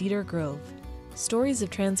to Cedar Grove, stories of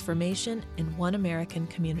transformation in one American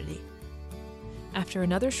community. After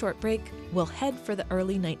another short break, we'll head for the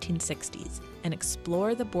early 1960s and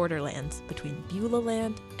explore the borderlands between Beulah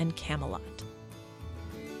Land and Camelot.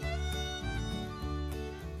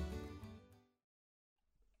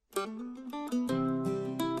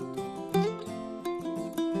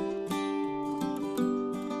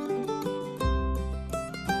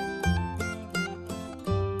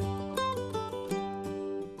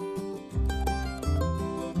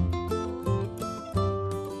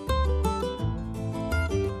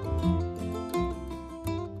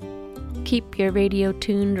 Keep your radio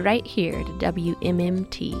tuned right here to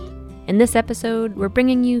WMMT. In this episode, we're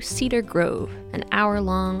bringing you Cedar Grove, an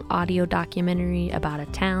hour-long audio documentary about a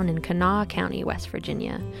town in Kanawha County, West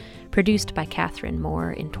Virginia, produced by Catherine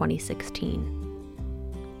Moore in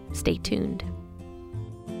 2016. Stay tuned.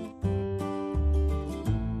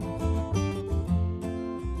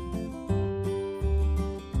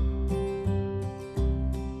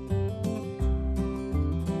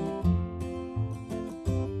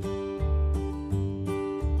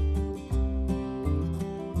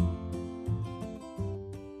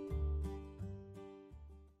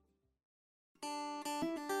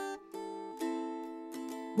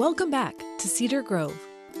 Welcome back to Cedar Grove,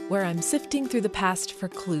 where I'm sifting through the past for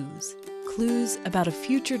clues about a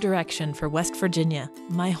future direction for West Virginia,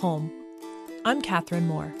 my home. I'm Catherine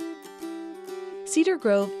Moore. Cedar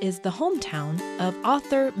Grove is the hometown of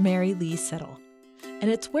author Mary Lee Settle, and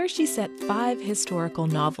it's where she set 5 historical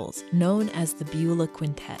novels known as the Beulah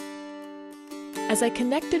Quintet. As I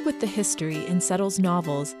connected with the history in Settle's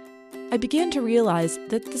novels, I began to realize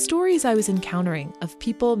that the stories I was encountering of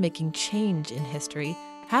people making change in history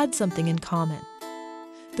had something in common: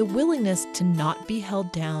 the willingness to not be held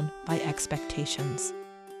down by expectations.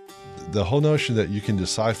 The whole notion that you can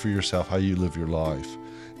decide for yourself how you live your life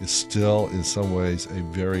is still, in some ways, a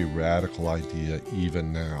very radical idea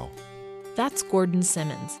even now. That's Gordon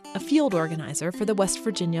Simmons, a field organizer for the West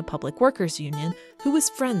Virginia Public Workers Union, who was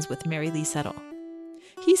friends with Mary Lee Settle.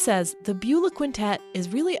 He says the Beulah Quintet is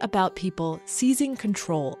really about people seizing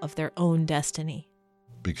control of their own destiny.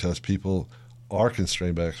 Because people are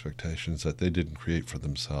constrained by expectations that they didn't create for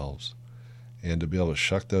themselves. And to be able to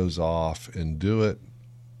shuck those off and do it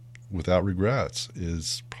without regrets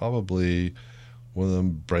is probably one of the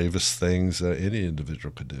bravest things that any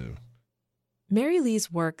individual could do. Mary Lee's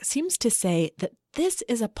work seems to say that this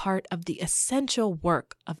is a part of the essential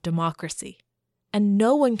work of democracy, and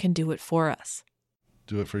no one can do it for us.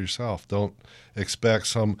 Do it for yourself. Don't expect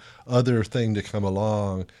some other thing to come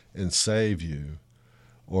along and save you,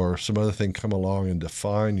 or some other thing come along and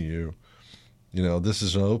define you. You know, this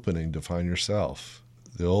is an opening. Define yourself.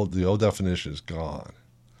 The old definition is gone.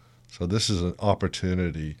 So this is an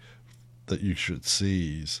opportunity that you should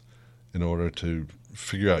seize in order to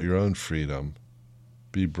figure out your own freedom.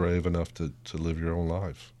 Be brave enough to live your own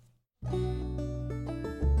life.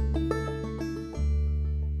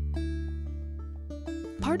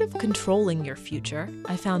 Part of controlling your future,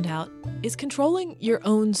 I found out, is controlling your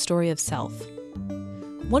own story of self.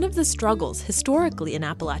 One of the struggles historically in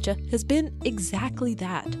Appalachia has been exactly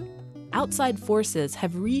that. Outside forces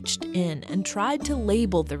have reached in and tried to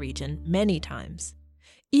label the region many times.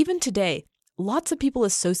 Even today, lots of people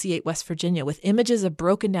associate West Virginia with images of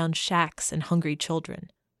broken down shacks and hungry children.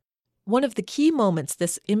 One of the key moments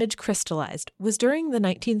this image crystallized was during the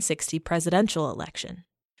 1960 presidential election.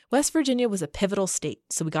 West Virginia was a pivotal state,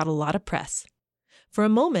 so we got a lot of press. For a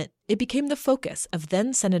moment, it became the focus of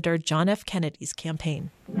then-Senator John F. Kennedy's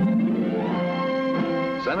campaign.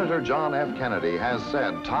 Senator John F. Kennedy has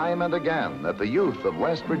said time and again that the youth of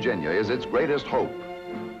West Virginia is its greatest hope.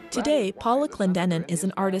 Today, Paula Clendenin is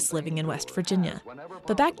an artist living in West Virginia.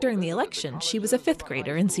 But back during the election, she was a fifth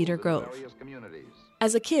grader in Cedar Grove.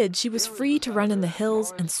 As a kid, she was free to run in the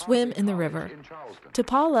hills and swim in the river. To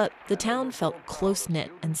Paula, the town felt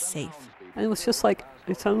close-knit and safe. And it was just like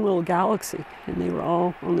its own little galaxy, and they were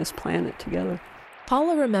all on this planet together.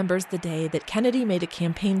 Paula remembers the day that Kennedy made a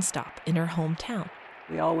campaign stop in her hometown.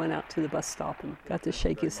 We all went out to the bus stop and got to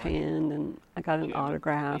shake his hand, and I got an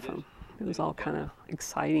autograph, and it was all kind of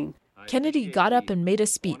exciting. Kennedy got up and made a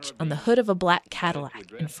speech on the hood of a black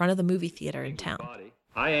Cadillac in front of the movie theater in town.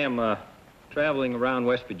 I am traveling around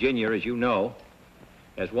West Virginia, as you know,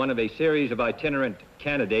 as one of a series of itinerant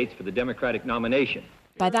candidates for the Democratic nomination.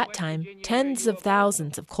 By that time, tens of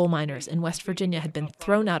thousands of coal miners in West Virginia had been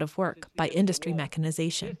thrown out of work by industry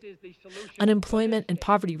mechanization. Unemployment and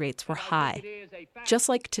poverty rates were high. Just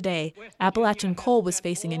like today, Appalachian coal was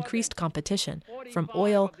facing increased competition from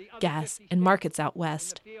oil, gas, and markets out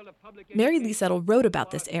west. Mary Lee Settle wrote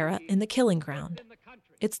about this era in The Killing Ground.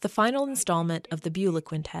 It's the final installment of the Beulah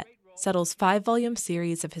Quintet, Settle's 5-volume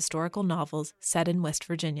series of historical novels set in West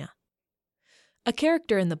Virginia. A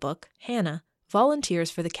character in the book, Hannah, volunteers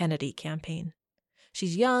for the Kennedy campaign.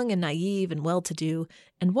 She's young and naive and well-to-do,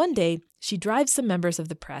 and one day she drives some members of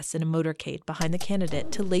the press in a motorcade behind the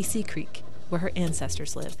candidate to Lacey Creek, where her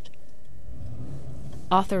ancestors lived.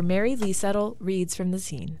 Author Mary Lee Settle reads from the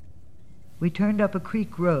scene. We turned up a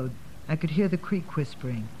creek road. I could hear the creek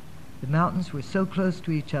whispering. The mountains were so close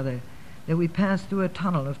to each other that we passed through a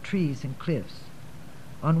tunnel of trees and cliffs.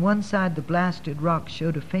 On one side, the blasted rock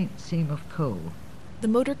showed a faint seam of coal. The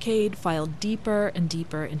motorcade filed deeper and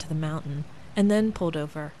deeper into the mountain and then pulled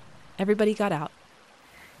over. Everybody got out.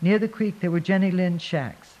 Near the creek there were Jenny Lind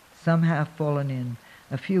shacks, some half fallen in,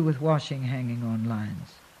 a few with washing hanging on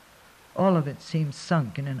lines. All of it seemed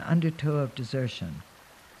sunk in an undertow of desertion.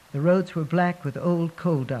 The roads were black with old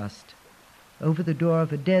coal dust. Over the door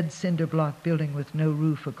of a dead cinder block building with no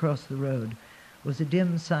roof across the road was a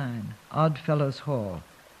dim sign, Odd Fellows Hall.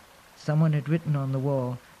 Someone had written on the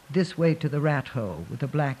wall, "This way to the rat hole," with a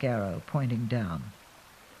black arrow pointing down.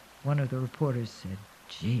 One of the reporters said,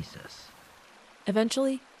 "Jesus."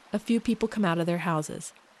 Eventually, a few people come out of their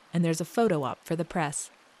houses, and there's a photo op for the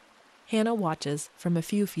press. Hannah watches from a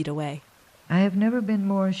few feet away. I have never been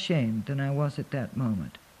more ashamed than I was at that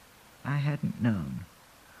moment. I hadn't known.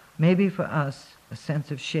 Maybe for us, a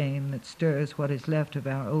sense of shame that stirs what is left of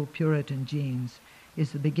our old Puritan genes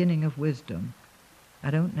is the beginning of wisdom.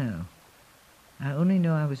 I don't know. I only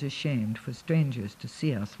know I was ashamed for strangers to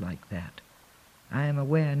see us like that. I am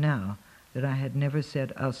aware now that I had never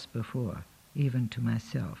said us before, even to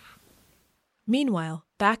myself. Meanwhile,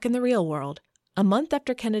 back in the real world, a month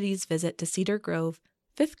after Kennedy's visit to Cedar Grove,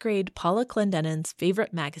 5th grade Paula Clendenin's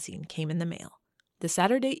favorite magazine came in the mail, the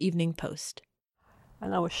Saturday Evening Post.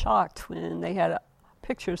 And I was shocked when they had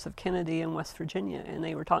pictures of Kennedy in West Virginia, and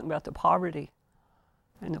they were talking about the poverty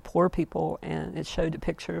and the poor people, and it showed a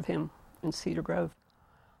picture of him in Cedar Grove.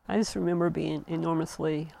 I just remember being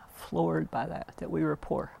enormously floored by that we were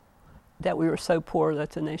poor, that we were so poor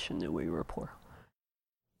that the nation knew we were poor.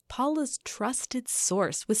 Paula's trusted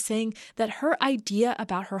source was saying that her idea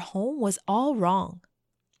about her home was all wrong,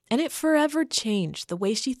 and it forever changed the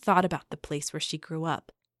way she thought about the place where she grew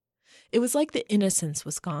up. It was like the innocence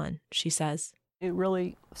was gone, she says. It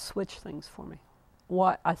really switched things for me.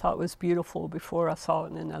 What I thought was beautiful before, I saw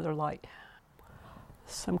it in another light.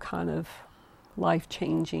 some kind of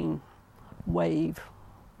life-changing wave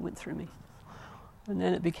went through me. And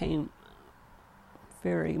then it became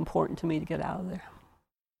very important to me to get out of there.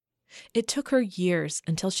 It took her years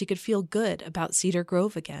until she could feel good about Cedar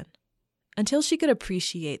Grove again, until she could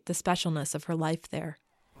appreciate the specialness of her life there.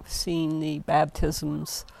 Seeing the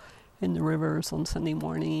baptisms in the rivers on Sunday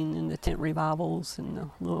morning, and the tent revivals, and the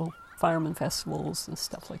little fireman festivals and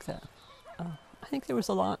stuff like that. I think there was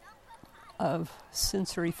a lot of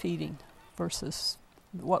sensory feeding versus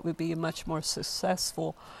what would be a much more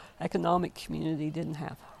successful economic community didn't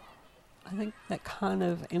have. I think that kind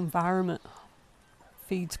of environment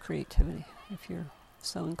feeds creativity, if you're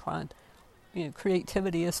so inclined. You know,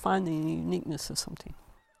 creativity is finding the uniqueness of something.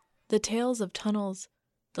 The tales of tunnels,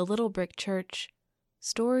 the little brick church,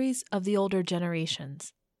 stories of the older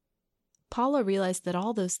generations. Paula realized that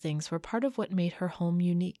all those things were part of what made her home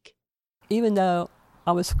unique. Even though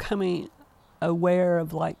I was becoming aware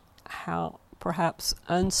of like how perhaps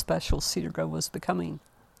unspecial Cedar Grove was becoming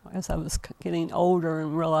as I was getting older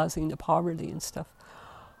and realizing the poverty and stuff,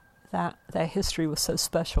 that history was so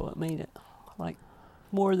special. It made it like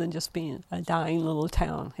more than just being a dying little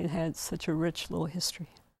town. It had such a rich little history.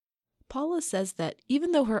 Paula says that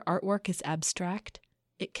even though her artwork is abstract,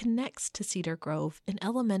 it connects to Cedar Grove in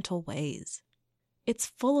elemental ways.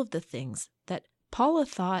 It's full of the things that Paula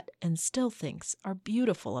thought and still thinks are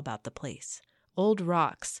beautiful about the place. Old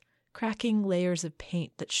rocks, cracking layers of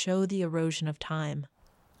paint that show the erosion of time.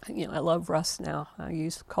 You know, I love rust now. I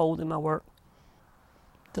use cold in my work.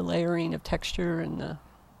 The layering of texture and the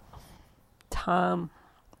time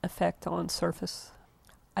effect on surface.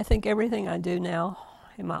 I think everything I do now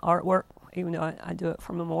in my artwork, even though I do it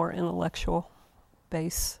from a more intellectual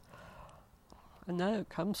base, I know it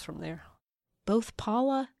comes from there. Both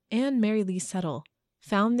Paula and Mary Lee Settle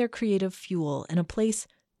found their creative fuel in a place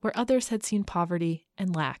where others had seen poverty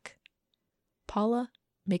and lack. Paula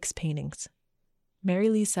makes paintings. Mary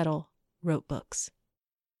Lee Settle wrote books.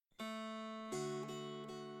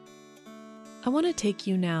 I want to take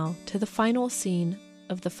you now to the final scene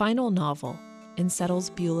of the final novel in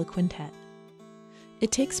Settle's Beulah Quintet.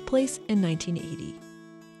 It takes place in 1980.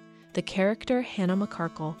 The character Hannah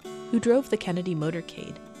McCarkle, who drove the Kennedy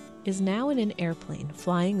motorcade, is now in an airplane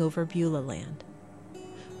flying over Beulah land.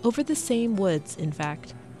 Over the same woods, in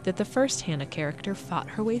fact, that the first Hannah character fought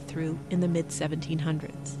her way through in the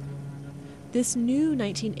mid-1700s. This new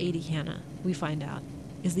 1980 Hannah, we find out,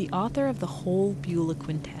 is the author of the whole Beulah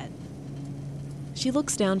Quintet. She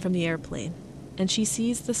looks down from the airplane, and she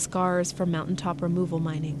sees the scars from mountaintop removal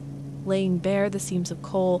mining, laying bare the seams of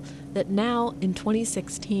coal that now, in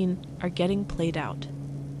 2016, are getting played out.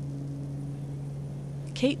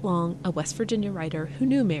 Kate Long, a West Virginia writer who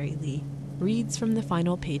knew Mary Lee, reads from the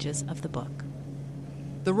final pages of the book.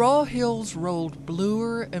 The raw hills rolled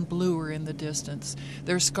bluer and bluer in the distance,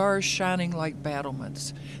 their scars shining like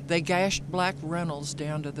battlements. They gashed black runnels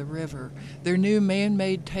down to the river, their new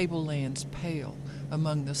man-made tablelands pale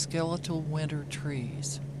among the skeletal winter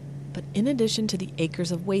trees. But in addition to the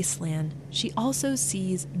acres of wasteland, she also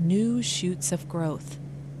sees new shoots of growth.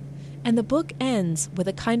 And the book ends with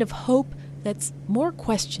a kind of hope that's more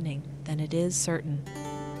questioning than it is certain.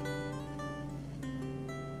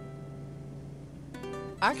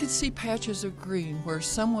 I could see patches of green where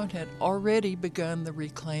someone had already begun the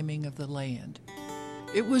reclaiming of the land.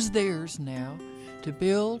 It was theirs now, to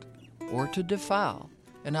build or to defile,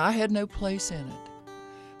 and I had no place in it.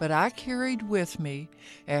 But I carried with me,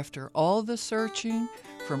 after all the searching,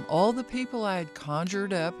 from all the people I had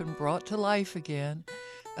conjured up and brought to life again,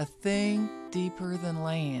 a thing deeper than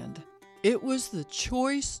land. It was the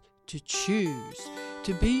choice to choose,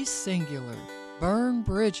 to be singular, burn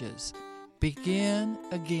bridges, begin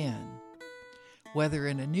again. Whether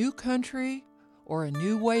in a new country, or a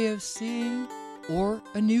new way of seeing, or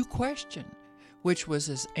a new question, which was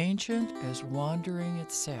as ancient as wandering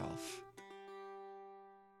itself.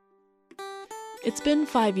 It's been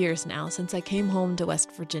 5 years now since I came home to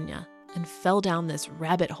West Virginia and fell down this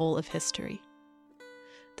rabbit hole of history.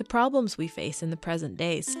 The problems we face in the present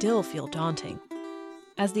day still feel daunting.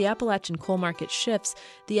 As the Appalachian coal market shifts,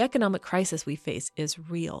 the economic crisis we face is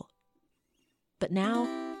real. But now,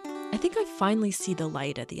 I think I finally see the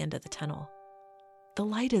light at the end of the tunnel. The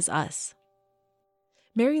light is us.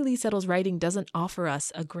 Mary Lee Settle's writing doesn't offer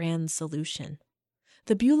us a grand solution.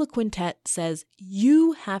 The Beulah Quintet says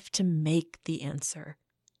you have to make the answer.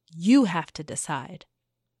 You have to decide.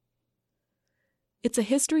 It's a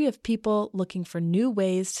history of people looking for new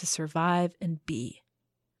ways to survive and be.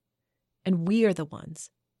 And we are the ones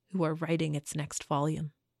who are writing its next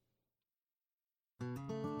volume.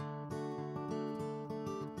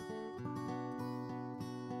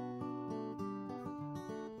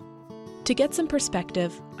 To get some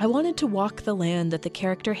perspective, I wanted to walk the land that the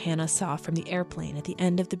character Hannah saw from the airplane at the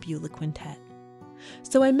end of the Beulah Quintet.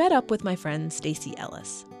 So I met up with my friend Stacy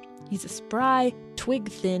Ellis. He's a spry,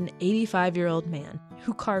 twig-thin, 85-year-old man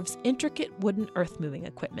who carves intricate wooden earth-moving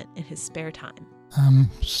equipment in his spare time. I'm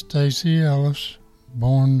Stacy Ellis,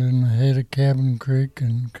 born in the head of Cabin Creek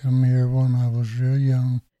and come here when I was real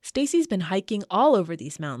young. Stacy's been hiking all over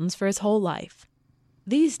these mountains for his whole life.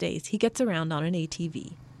 These days, he gets around on an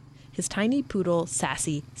ATV. His tiny poodle,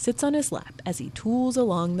 Sassy, sits on his lap as he tools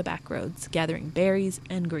along the back roads, gathering berries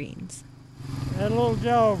and greens. That little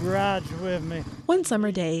dog rides with me. One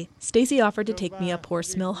summer day, Stacy offered to take me up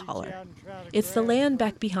Horse Mill Holler. It's the land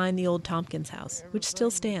back behind the old Tompkins house, which still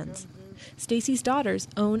stands. Stacy's daughters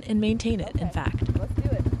own and maintain it, in fact. Let's do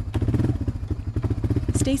it.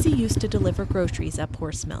 Stacy used to deliver groceries up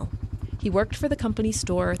Horse Mill. He worked for the company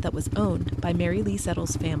store that was owned by Mary Lee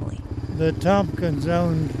Settle's family. The Tompkins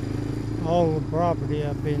owned all the property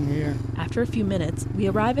up in here. After a few minutes, we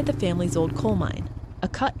arrive at the family's old coal mine, a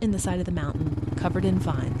cut in the side of the mountain covered in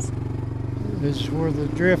vines. This is where the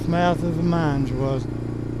drift mouth of the mines was.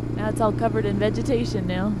 Now it's all covered in vegetation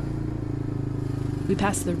now. We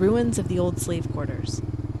pass the ruins of the old slave quarters.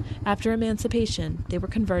 After emancipation, they were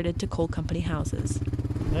converted to coal company houses.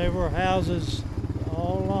 There were houses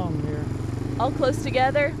all along here. All close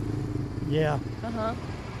together? Yeah. Uh-huh.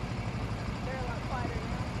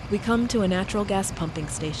 We come to a natural gas pumping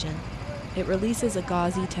station. It releases a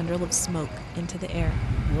gauzy tendril of smoke into the air.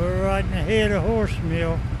 We're right in the head of Horse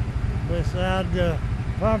Mill, beside the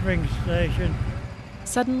pumping station.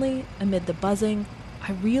 Suddenly, amid the buzzing,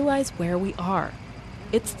 I realize where we are.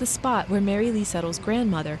 It's the spot where Mary Lee Settle's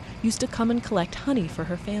grandmother used to come and collect honey for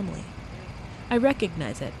her family. I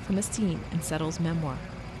recognize it from a scene in Settle's memoir.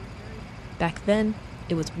 Back then,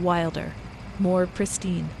 it was wilder, more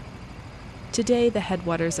pristine. Today, the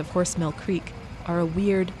headwaters of Horse Mill Creek are a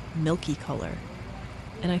weird, milky color,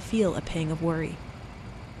 and I feel a pang of worry.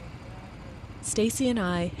 Stacy and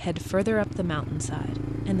I head further up the mountainside,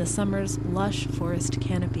 and the summer's lush forest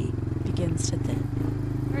canopy begins to thin.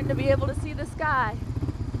 Starting to be able to see the sky.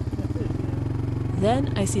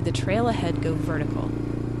 Then I see the trail ahead go vertical.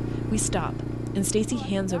 We stop, and Stacy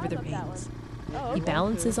hands over the reins. He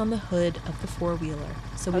balances on the hood of the four-wheeler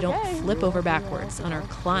so we don't flip over backwards on our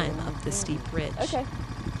climb up the steep ridge. Okay.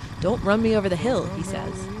 Don't run me over the hill, he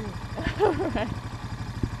says. All right.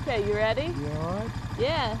 Okay, you ready? You all right?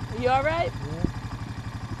 Yeah. You all right? Yeah.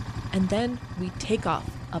 And then we take off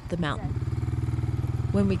up the mountain.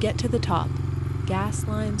 When we get to the top, gas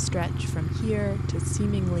lines stretch from here to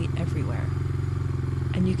seemingly everywhere.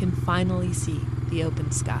 And you can finally see the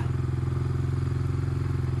open sky.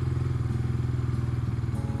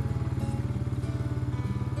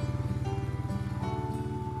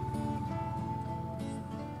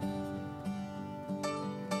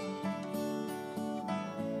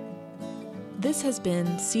 This has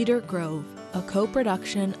been Cedar Grove, a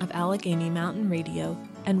co-production of Allegheny Mountain Radio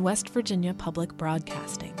and West Virginia Public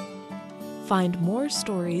Broadcasting. Find more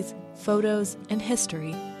stories, photos, and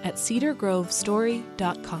history at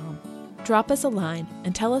cedargrovestory.com. Drop us a line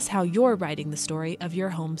and tell us how you're writing the story of your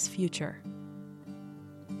home's future.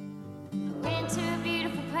 Went to a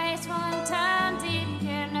beautiful place one time, didn't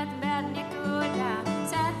care nothing about a nickel or a dime.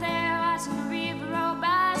 Sat there watching the river roll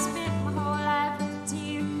by, spent my whole life with a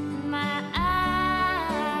tear in my eye.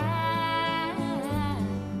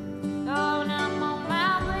 Oh, now I'm on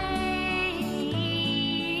my way.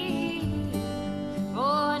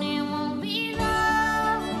 Oh, and it won't be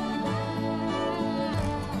long.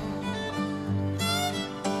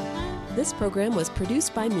 This program was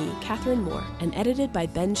produced by me, Catherine Moore, and edited by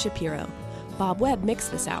Ben Shapiro. Bob Webb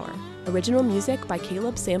mixed this hour. Original music by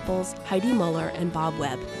Caleb Samples, Heidi Muller, and Bob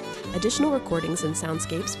Webb. Additional recordings and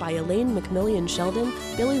soundscapes by Elaine McMillian-Sheldon,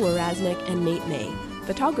 Billy Woraznik, and Nate May.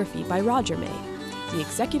 Photography by Roger May. The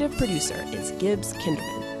executive producer is Gibbs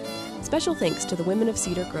Kinderman. Special thanks to the women of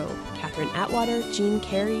Cedar Grove: Catherine Atwater, Jean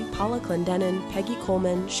Carey, Paula Clendenin, Peggy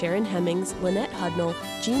Coleman, Sharon Hemmings, Lynette Hudnall,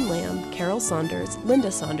 Jean Lamb, Carol Saunders,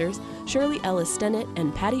 Linda Saunders, Shirley Ellis Stennett,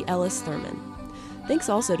 and Patty Ellis Thurman. Thanks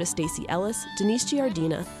also to Stacy Ellis, Denise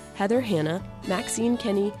Giardina, Heather Hanna, Maxine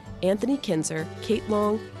Kenny, Anthony Kinzer, Kate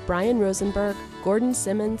Long, Brian Rosenberg, Gordon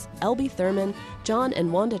Simmons, Elby Thurman, John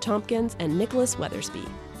and Wanda Tompkins, and Nicholas Weathersby.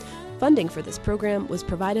 Funding for this program was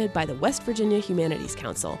provided by the West Virginia Humanities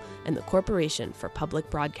Council and the Corporation for Public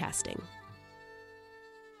Broadcasting.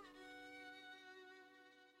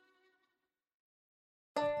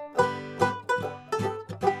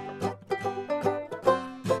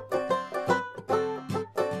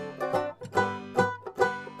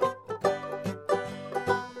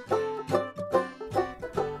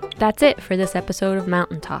 That's it for this episode of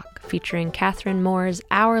Mountain Talk, featuring Catherine Moore's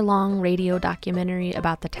hour-long radio documentary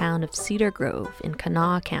about the town of Cedar Grove in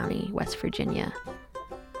Kanawha County, West Virginia.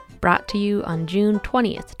 Brought to you on June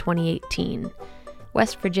 20th, 2018,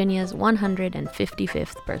 West Virginia's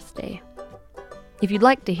 155th birthday. If you'd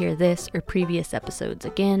like to hear this or previous episodes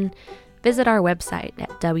again, visit our website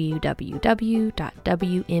at www.wmmt.org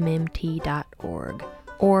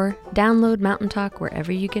or download Mountain Talk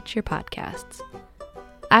wherever you get your podcasts.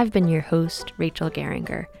 I've been your host, Rachel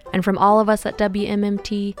Geringer, and from all of us at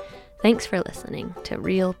WMMT, thanks for listening to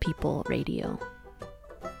Real People Radio.